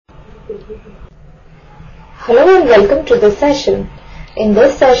Hello and welcome to this session. In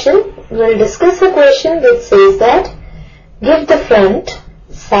this session, we will discuss a question which says that give the front,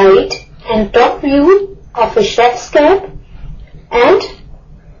 side and top view of a chef's cap and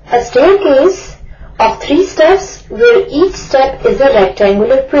a staircase of 3 steps where each step is a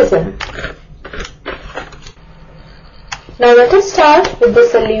rectangular prism. Now let us start with the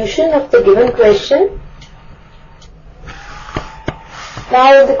solution of the given question.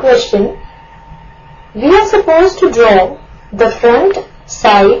 Now the question, we are supposed to draw the front,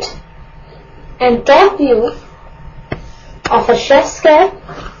 side and top view of a chef's cap.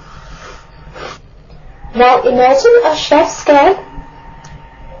 Now imagine a chef's cap.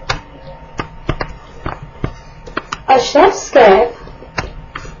 A chef's cap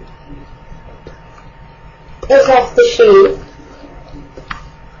is of the shape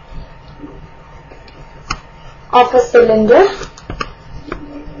of a cylinder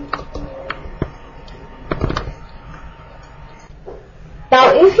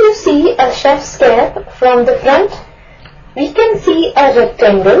Now if you see a chef's cap from the front, we can see a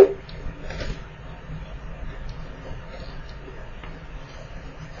rectangle .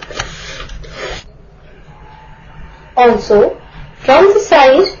 Also from the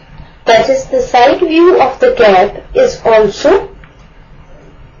side, that is the side view of the cap is also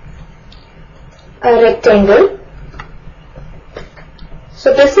a rectangle.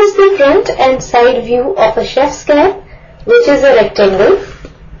 So this is the front and side view of a chef's cap, which is a rectangle.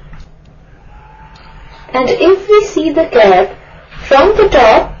 And if we see the cap from the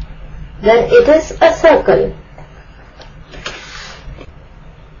top, then it is a circle.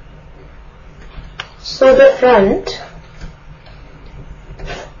 So the front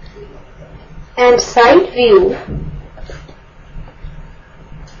and side view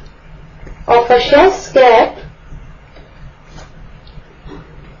of a chef's cap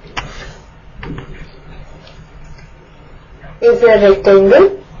is a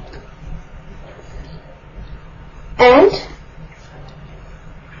rectangle and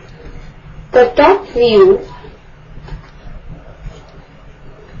the top view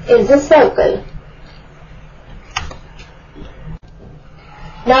is a circle.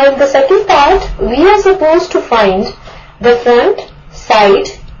 Now in the second part, we are supposed to find the front, side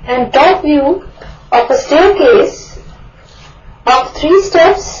and top view of a staircase of 3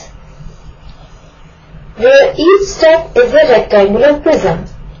 steps where each step is a rectangular prism.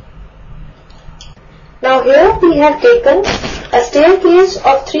 Now here we have taken a staircase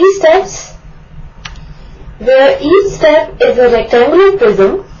of 3 steps where each step is a rectangular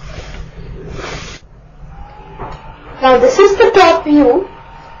prism. Now this is the top view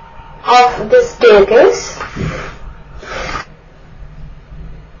of this staircase.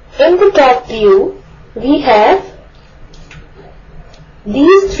 In the top view, we have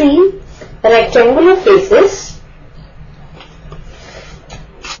these 3 rectangular faces,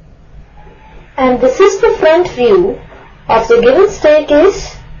 and this is the front view of the given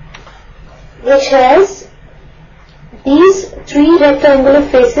staircase, which has these 3 rectangular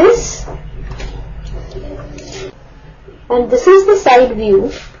faces, and this is the side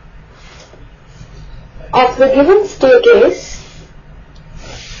view of the given staircase.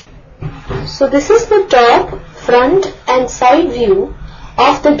 So this is the top, front and side view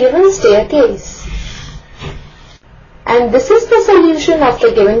of the given staircase. And this is the solution of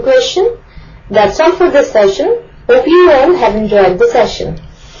the given question. That's all for this session. Hope you all have enjoyed the session.